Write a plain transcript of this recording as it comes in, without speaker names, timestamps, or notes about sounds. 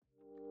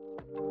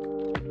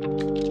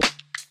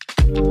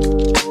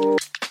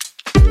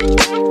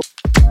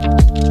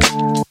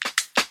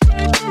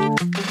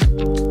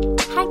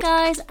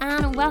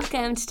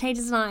welcome to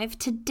Tater's Live.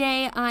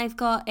 Today I've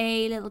got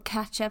a little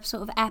catch-up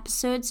sort of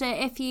episode. So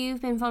if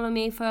you've been following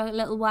me for a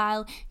little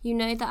while, you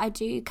know that I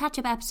do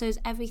catch-up episodes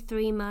every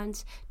 3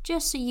 months,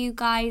 just so you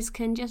guys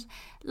can just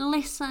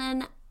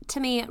listen to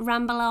me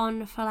ramble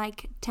on for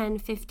like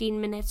 10-15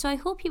 minutes. So I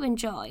hope you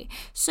enjoy.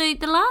 So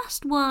the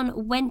last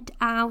one went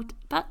out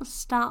about the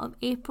start of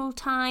April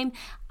time,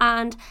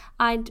 and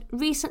I'd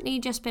recently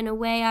just been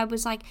away. I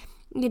was like,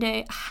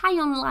 high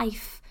on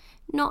life.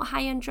 Not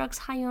high on drugs,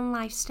 high on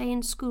life, stay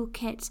in school,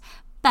 kids.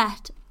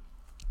 But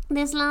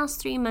this last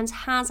 3 months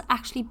has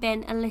actually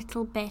been a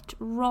little bit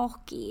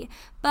rocky.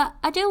 But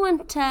I don't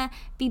want to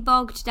be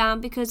bogged down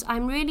because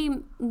I'm really,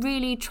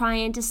 really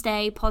trying to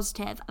stay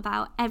positive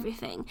about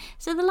everything.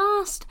 So the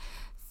last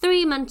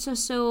 3 months or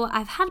so,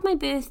 I've had my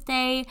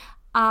birthday.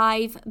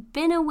 I've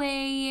been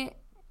away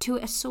to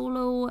a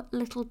solo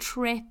little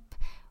trip.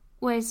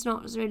 Well, it's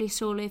not really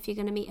solo if you're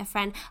going to meet a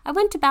friend. I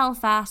went to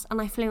Belfast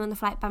and I flew on the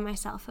flight by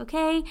myself,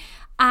 okay?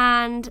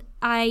 And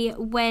I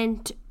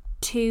went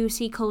to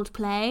see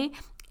Coldplay.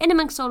 In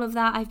amongst all of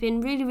that, I've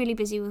been really, really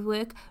busy with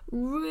work,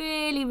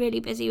 really,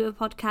 really busy with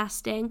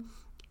podcasting,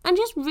 and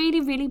just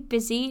really, really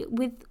busy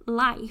with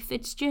life.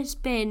 It's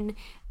just been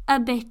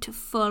a bit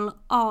full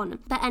on.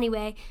 But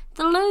anyway,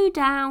 the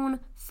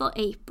lowdown for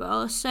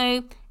April.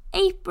 So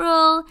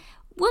April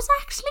was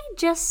actually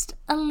just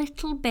a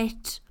little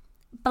bit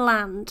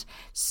bland.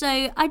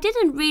 So I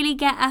didn't really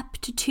get up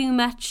to too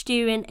much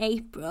during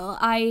April.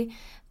 I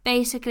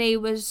basically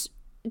was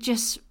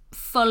just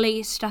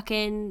fully stuck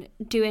in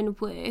doing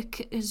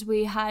work as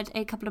we had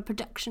a couple of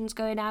productions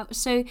going out.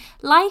 So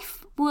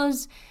life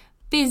was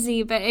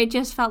busy, but it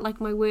just felt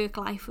like my work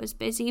life was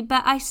busy.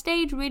 But I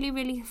stayed really,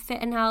 really fit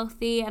and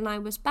healthy, and I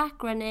was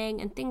back running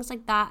and things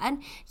like that.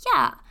 And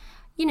yeah,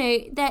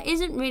 there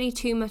isn't really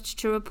too much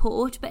to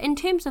report. But in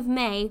terms of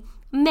May,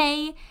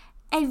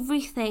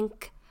 everything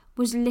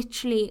was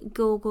literally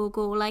go,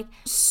 like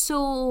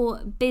so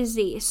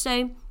busy.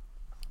 So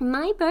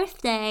my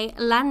birthday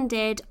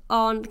landed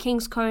on the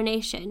King's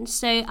coronation.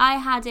 So I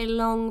had a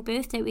long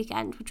birthday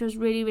weekend, which was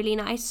really, really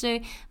nice. So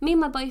me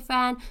and my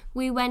boyfriend,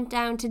 we went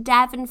down to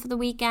Devon for the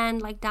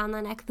weekend, like down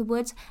the neck of the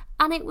woods.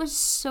 And it was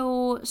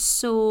so,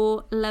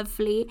 so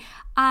lovely.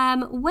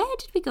 Where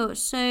did we go?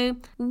 So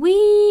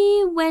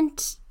we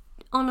went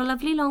on a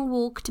lovely long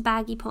walk to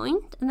Baggy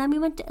Point, and then we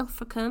went to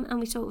Ilfracombe and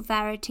we saw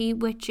Verity,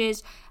 which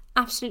is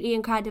absolutely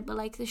incredible.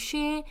 Like the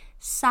sheer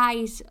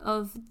size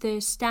of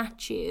the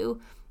statue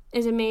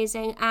is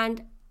amazing,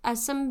 and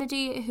as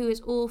somebody who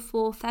is all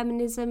for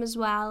feminism as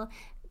well,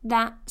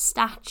 that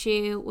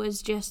statue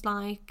was just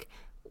like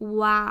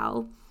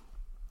wow.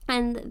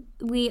 And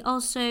we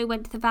also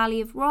went to the Valley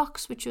of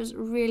Rocks, which was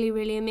really,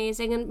 really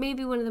amazing, and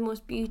maybe one of the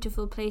most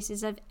beautiful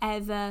places I've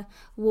ever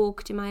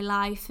walked in my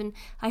life. And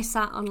I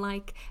sat on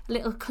like a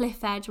little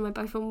cliff edge, and my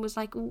boyfriend was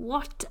like,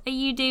 "What are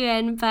you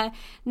doing?" But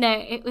no,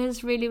 it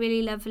was really,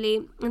 really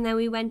lovely. And then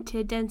we went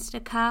to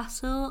Dunster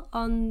Castle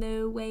on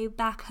the way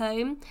back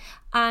home,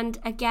 and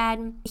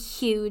again,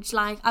 huge.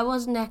 Like I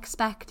wasn't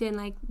expecting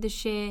like the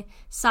sheer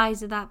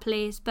size of that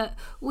place, but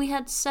we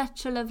had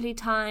such a lovely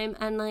time,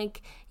 and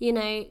like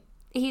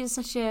he's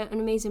such an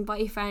amazing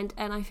boyfriend,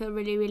 and I feel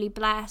really, really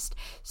blessed.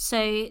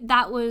 So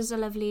that was a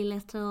lovely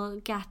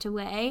little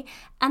getaway.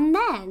 And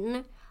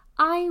then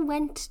I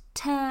went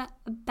to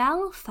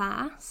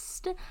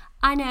Belfast,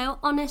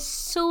 on a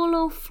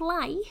solo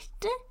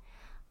flight.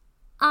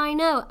 I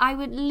know, I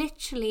would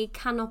literally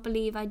cannot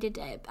believe I did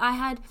it. I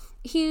had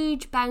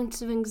huge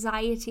bouts of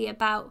anxiety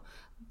about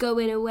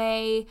going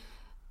away,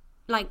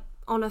 like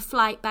on a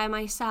flight by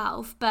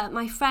myself. But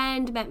my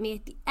friend met me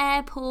at the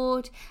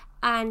airport,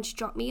 and she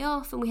dropped me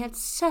off, and we had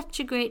such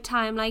a great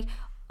time. Like,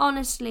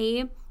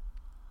 honestly,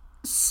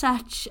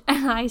 such a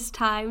nice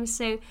time.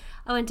 So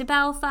I went to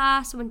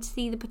Belfast. I went to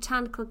see the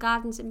Botanical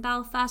Gardens in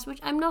Belfast,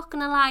 which I'm not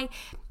going to lie,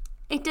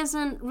 it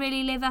doesn't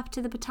really live up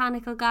to the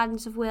Botanical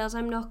Gardens of Wales.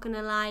 I'm not going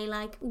to lie.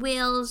 Like,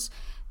 Wales,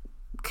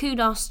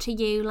 kudos to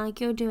you.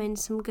 Like, you're doing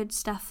some good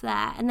stuff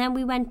there. And then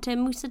we went to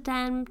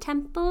Musadam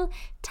Temple.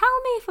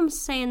 Tell me if I'm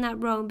saying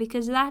that wrong,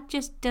 because that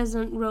just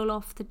doesn't roll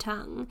off the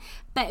tongue.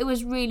 But it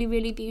was really,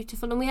 really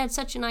beautiful, and we had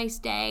such a nice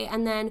day.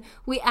 And then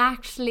we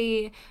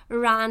actually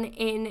ran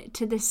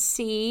into the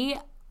sea.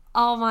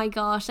 Oh my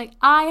gosh, like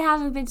I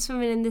haven't been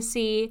swimming in the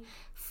sea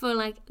for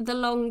like the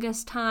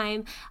longest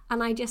time,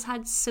 and I just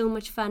had so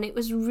much fun. It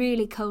was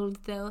really cold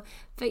though,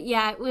 but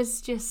yeah, it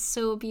was just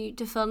so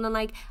beautiful. And then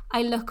like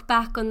I look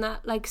back on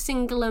that like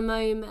singular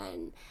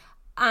moment,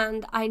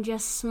 and I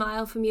just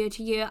smile from year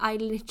to year. I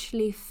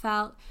literally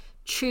felt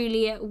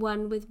truly at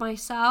one with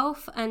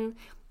myself, and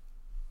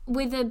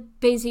with a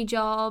busy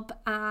job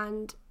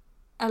and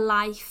a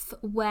life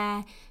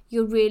where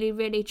you're really,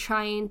 really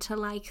trying to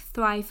like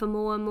thrive for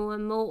more and more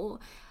and more,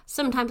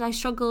 sometimes I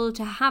struggle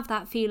to have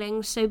that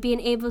feeling. So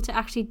being able to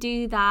actually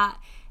do that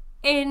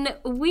in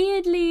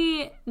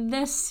weirdly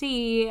the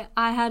sea,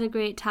 I had a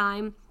great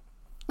time.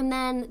 And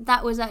then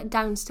that was at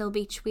Downstill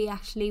Beach. We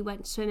actually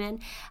went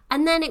swimming.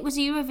 And then it was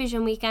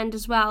Eurovision weekend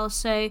as well.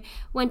 So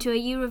went to a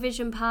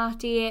Eurovision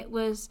party. It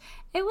was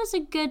a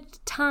good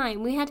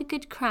time. We had a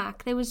good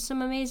crack. There was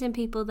some amazing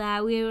people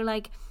there. We were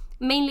like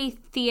mainly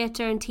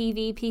theatre and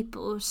TV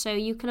people, so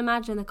you can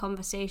imagine the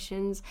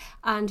conversations.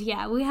 And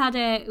yeah, we had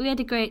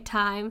a great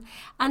time.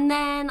 And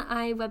then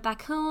I went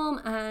back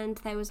home, and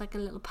there was like a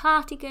little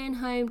party going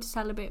home to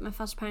celebrate my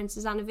foster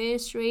parents'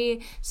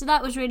 anniversary. So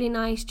that was really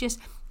nice, just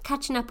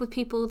catching up with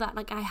people that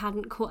like I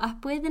hadn't caught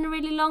up with in a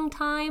really long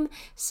time.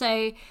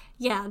 So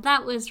yeah,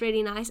 that was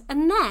really nice.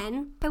 And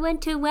then I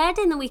went to a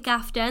wedding the week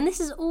after, and this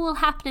is all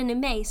happening in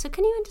May. So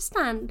can you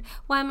understand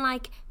why I'm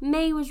like,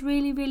 May was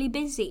really, really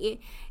busy?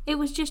 It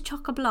was just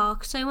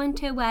chock-a-block. So I went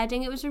to a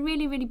wedding. It was a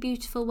really, really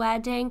beautiful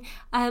wedding.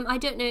 I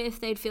don't know if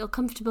they'd feel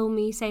comfortable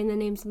me saying the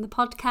names on the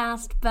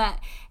podcast, but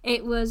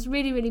it was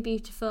really, really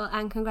beautiful,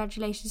 and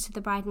congratulations to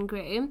the bride and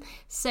groom.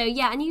 So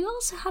yeah, and you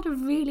also had a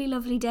really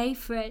lovely day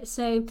for it.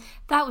 So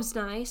that was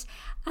nice.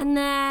 And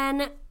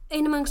then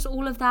in amongst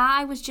all of that,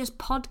 I was just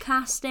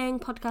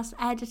podcasting, podcast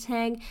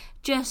editing,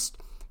 just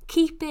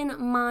keeping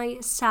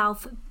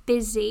myself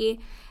busy.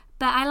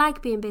 But I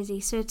like being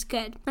busy, so it's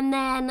good. And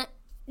then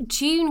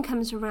June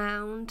comes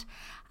around,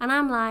 and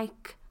I'm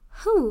like,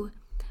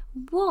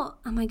 what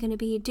am I going to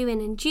be doing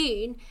in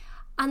June?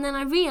 And then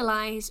I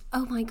realise,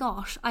 oh my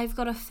gosh, I've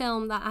got a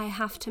film that I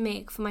have to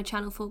make for my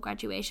Channel 4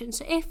 graduation.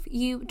 So if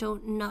you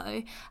don't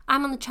know,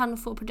 I'm on the Channel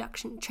 4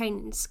 production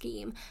training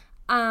scheme,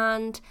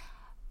 and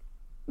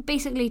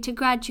basically to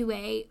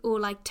graduate, or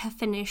like to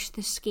finish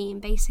the scheme,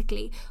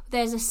 basically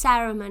there's a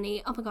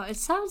ceremony. Oh my god, it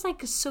sounds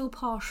like so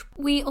posh.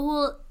 We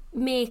all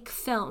make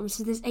films,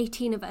 so there's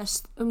 18 of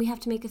us, and we have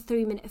to make a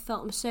 3-minute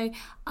film. So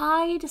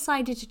I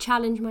decided to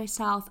challenge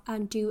myself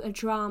and do a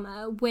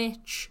drama,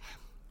 which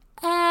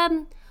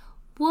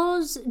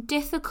was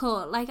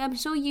difficult. Like, I'm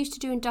so used to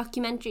doing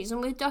documentaries,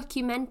 and with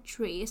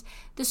documentaries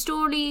the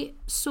story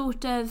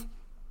sort of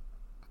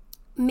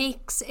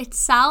makes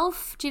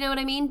itself, do you know what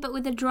I mean? But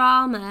with a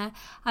drama,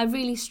 I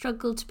really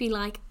struggled to be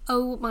like,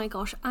 oh my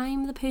gosh,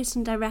 I'm the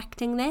person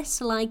directing this,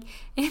 so like,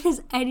 if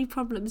there's any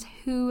problems,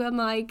 who am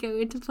I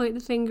going to point the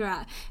finger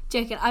at?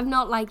 Joking, I'm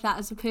not like that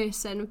as a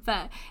person,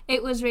 but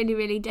it was really,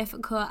 really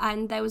difficult,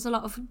 and there was a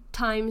lot of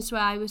times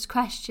where I was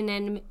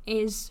questioning,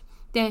 is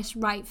this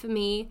right for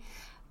me?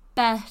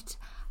 But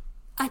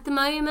at the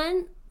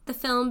moment, the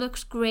film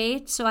looks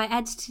great. So I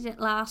edited it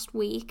last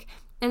week,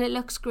 and it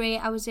looks great.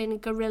 I was in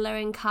Gorilla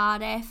in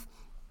Cardiff,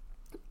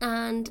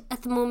 and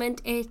at the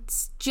moment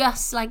it's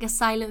just like a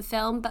silent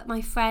film. But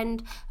my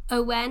friend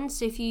Owen,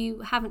 so if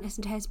you haven't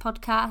listened to his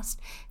podcast,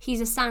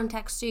 he's a sound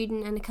tech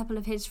student, and a couple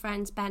of his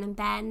friends, Ben and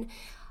Ben,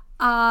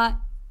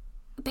 are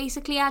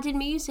basically adding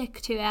music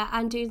to it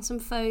and doing some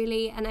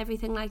Foley and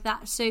everything like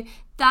that. So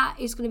that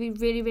is going to be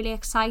really, really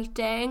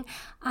exciting,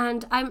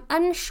 and I'm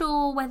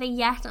unsure whether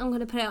yet I'm going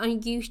to put it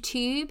on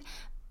YouTube,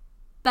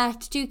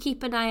 but do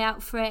keep an eye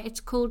out for it. It's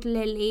called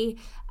Lily,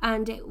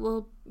 and it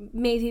will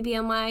maybe be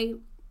on my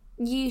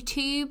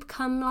YouTube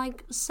come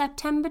like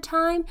September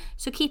time,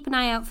 so keep an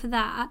eye out for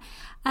that.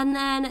 And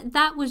then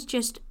that was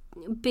just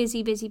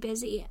busy.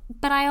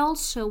 But I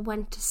also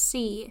went to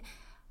see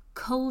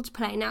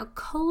Coldplay. Now,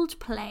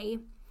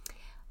 Coldplay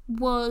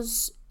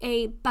was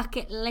a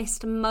bucket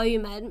list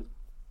moment.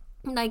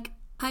 Like,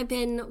 I've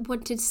been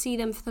wanting to see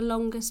them for the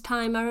longest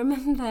time. I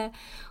remember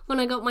when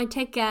I got my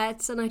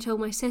tickets and I told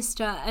my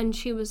sister, and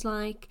she was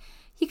like,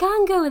 you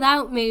can't go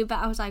without me. But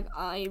I was like,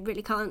 I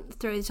really can't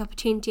throw this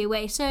opportunity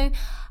away. So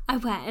I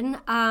went,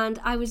 and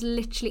I was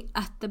literally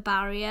at the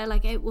barrier.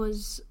 Like, it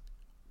was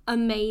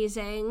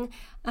amazing.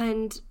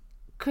 And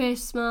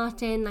Chris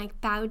Martin like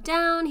bowed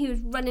down. He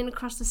was running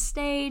across the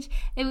stage.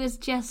 It was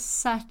just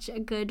such a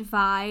good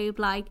vibe.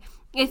 Like,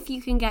 if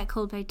you can get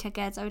Coldplay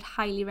tickets, I would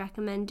highly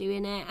recommend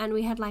doing it. And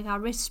we had like our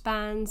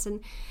wristbands,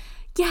 and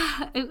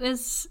yeah, it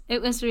was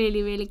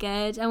really, really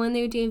good. And when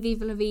they were doing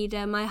Viva La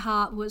Vida, my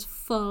heart was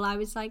full. I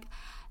was like,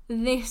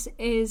 this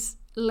is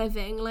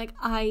living. Like,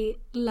 I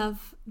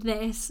love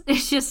this.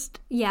 It's just,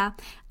 yeah,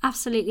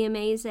 absolutely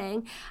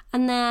amazing.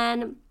 And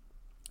then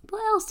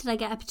what else did I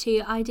get up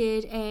to? I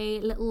did a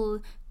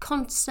little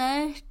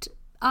concert.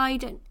 I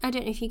don't know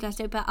if you guys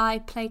know, but I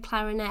play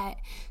clarinet.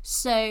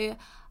 So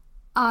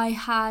I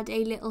had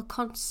a little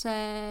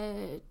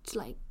concert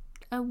like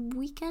a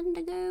weekend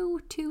ago,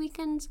 2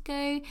 weekends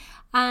ago,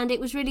 and it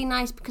was really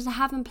nice because I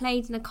haven't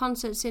played in a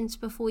concert since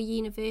before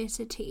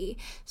university.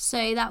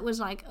 So that was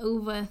like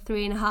over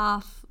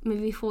 3.5,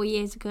 maybe 4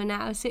 years ago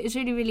now. So it was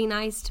really, really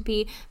nice to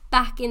be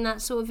back in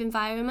that sort of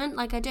environment.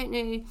 Like, I don't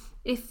know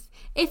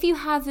if you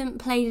haven't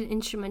played an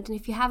instrument, and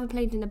if you haven't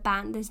played in a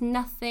band, there's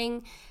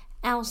nothing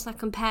else that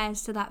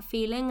compares to that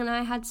feeling. And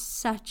I had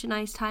such a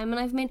nice time, and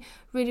I've made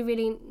really,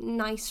 really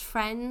nice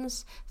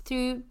friends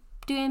through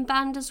doing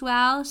band as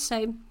well.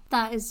 So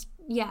that is,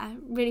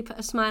 really put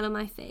a smile on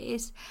my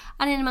face.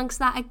 And in amongst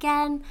that,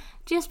 again,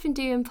 just been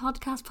doing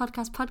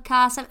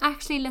podcasts. I'm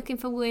actually looking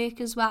for work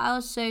as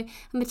well. So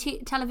I'm a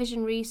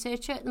television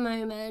researcher at the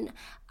moment,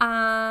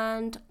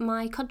 and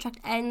my contract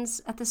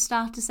ends at the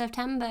start of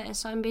September.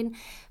 So I've been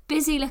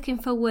busy looking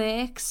for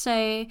work.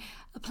 So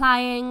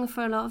applying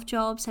for a lot of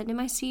jobs, sending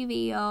my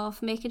CV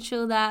off, making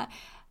sure that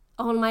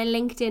all my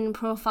LinkedIn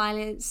profile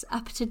is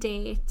up to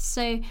date.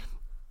 So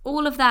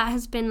all of that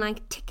has been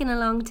like ticking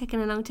along.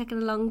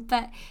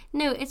 But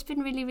no, it's been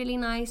really, really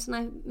nice. And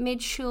I've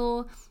made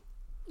sure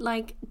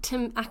like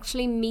to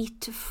actually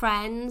meet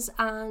friends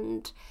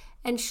and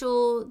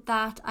ensure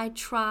that I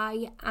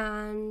try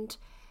and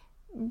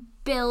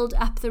build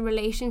up the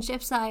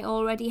relationships that I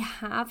already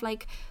have,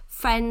 like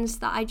friends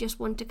that I just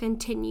want to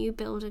continue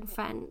building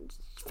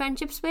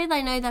friendships with.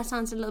 I know that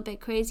sounds a little bit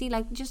crazy,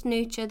 like just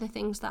nurture the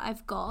things that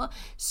I've got.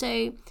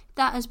 So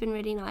that has been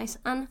really nice.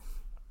 And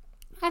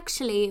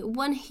actually,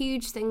 one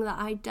huge thing that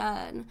I've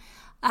done,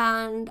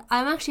 and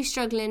I'm actually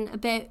struggling a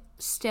bit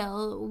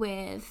still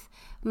with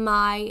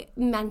my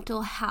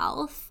mental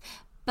health,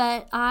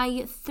 but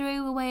I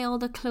threw away all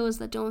the clothes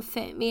that don't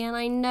fit me. And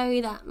I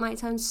know that might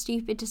sound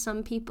stupid to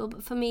some people,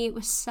 but for me it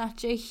was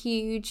such a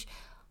huge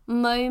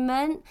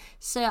moment.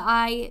 So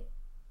I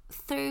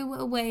threw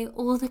away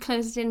all the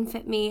clothes that didn't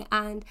fit me,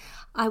 and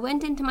I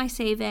went into my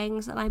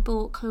savings and I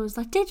bought clothes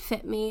that did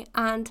fit me,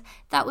 and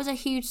that was a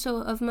huge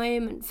sort of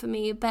moment for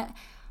me. But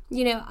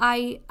you know,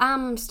 I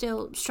am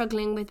still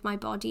struggling with my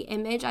body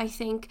image. I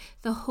think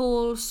the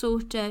whole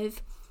sort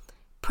of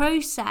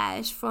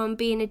process from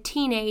being a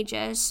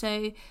teenager,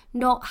 so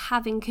not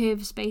having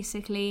curves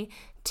basically,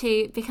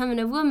 to becoming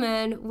a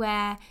woman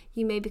where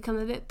you may become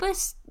a bit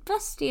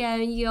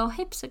bustier and your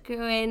hips are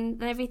growing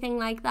and everything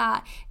like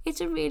that,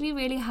 it's a really,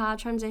 really hard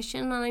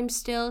transition, and I'm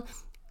still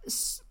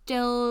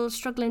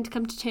struggling to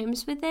come to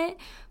terms with it.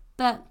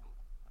 But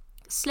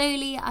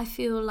slowly I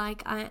feel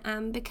like I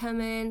am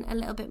becoming a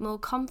little bit more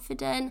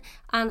confident,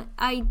 and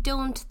I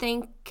don't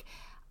think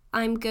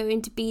I'm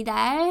going to be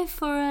there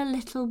for a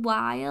little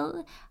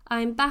while.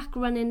 I'm back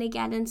running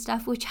again and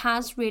stuff, which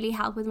has really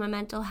helped with my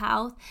mental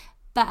health,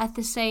 but at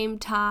the same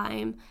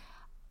time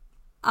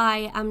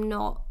I am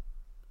not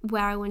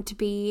where I want to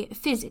be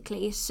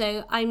physically,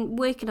 so I'm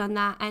working on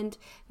that, and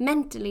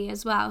mentally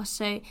as well.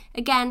 So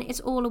again, it's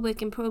all a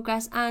work in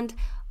progress. And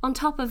on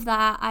top of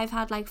that, I've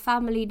had like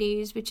family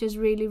news, which is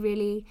really,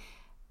 really,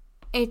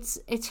 it's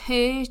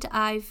hurt.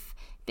 I've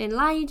been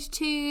lied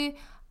to,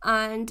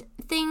 and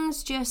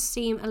things just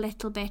seem a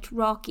little bit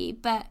rocky,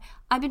 but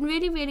I've been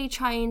really, really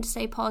trying to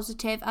stay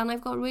positive, and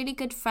I've got really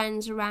good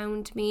friends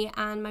around me,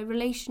 and my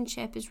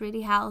relationship is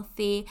really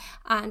healthy,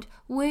 and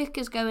work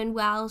is going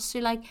well. So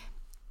like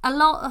a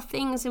lot of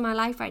things in my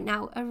life right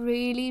now are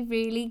really,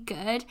 really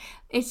good.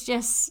 It's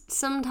just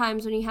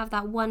sometimes when you have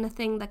that one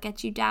thing that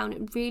gets you down,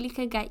 it really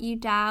could get you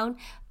down,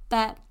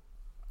 but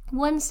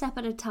one step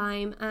at a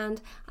time.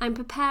 And I'm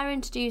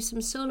preparing to do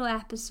some solo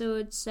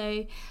episodes,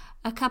 so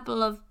a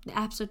couple of the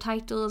episode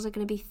titles are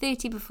going to be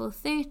 30 before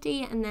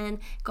 30, and then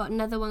got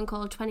another one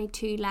called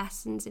 22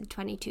 lessons in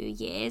 22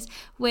 years,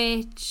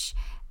 which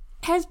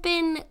has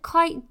been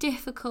quite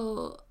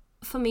difficult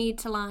for me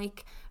to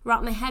like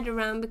wrap my head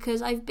around,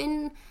 because I've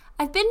been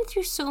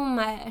through so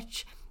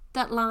much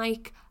that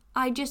like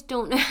I just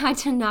don't know how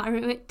to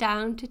narrow it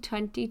down to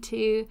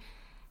 22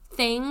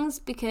 things.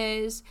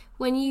 Because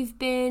when you've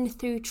been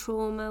through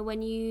trauma,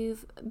 when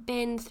you've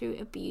been through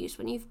abuse,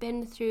 when you've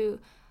been through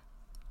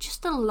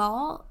just a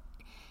lot,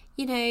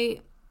 you know,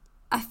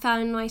 I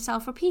found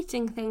myself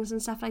repeating things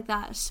and stuff like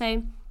that.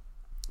 So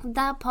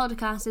that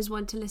podcast is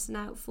one to listen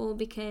out for,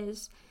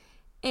 because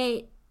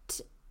it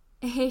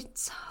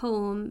hits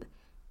home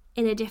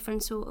in a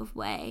different sort of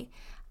way.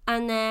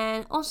 And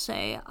then also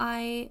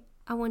I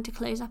want to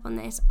close up on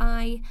this.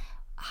 I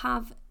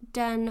have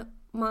done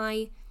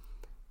my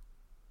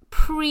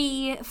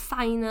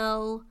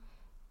pre-final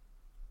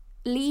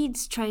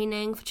leads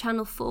training for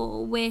Channel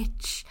 4,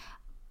 which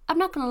I'm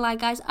not going to lie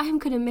guys, I'm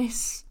going to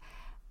miss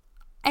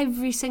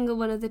every single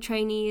one of the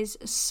trainees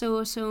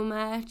so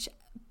much.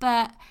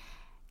 But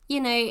you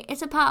know,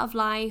 it's a part of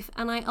life,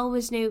 and I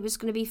always knew it was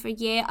going to be for a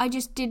year. I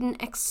just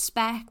didn't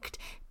expect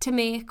to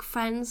make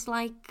friends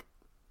like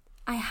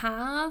I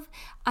have.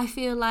 I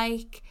feel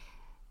like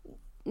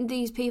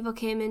these people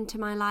came into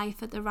my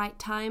life at the right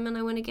time, and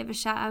I want to give a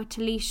shout out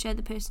to Leisha,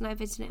 the person I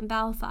visited in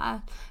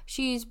Belfast.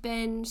 She's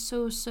been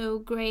so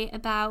great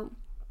about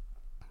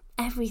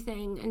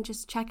everything and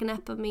just checking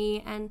up on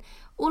me, and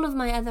all of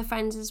my other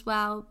friends as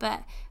well.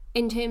 But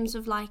in terms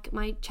of like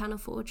my Channel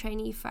 4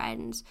 trainee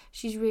friends,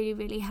 she's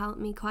really helped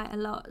me quite a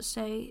lot,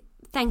 so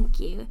thank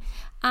you.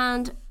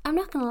 And I'm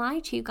not going to lie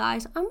to you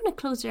guys, I'm going to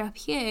close it up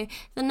here.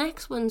 The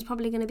next one's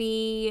probably going to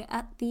be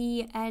at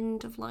the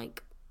end of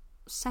like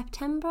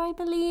September, I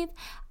believe,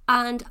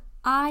 and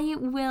I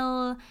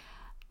will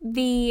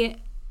be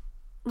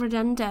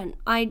redundant.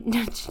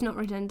 Not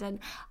redundant.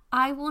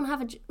 I will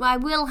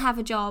have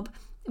a job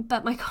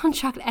but my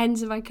contract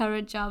ends in my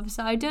current job,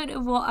 so I don't know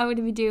what I'm going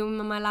to be doing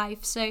with my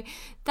life. So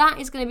that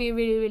is going to be a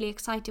really, really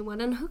exciting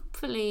one, and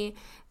hopefully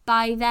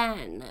by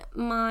then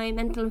my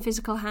mental and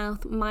physical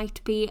health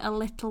might be a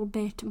little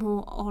bit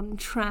more on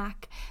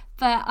track.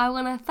 But I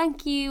want to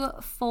thank you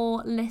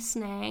for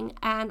listening,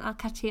 and I'll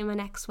catch you in my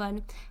next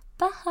one.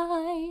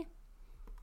 Bye.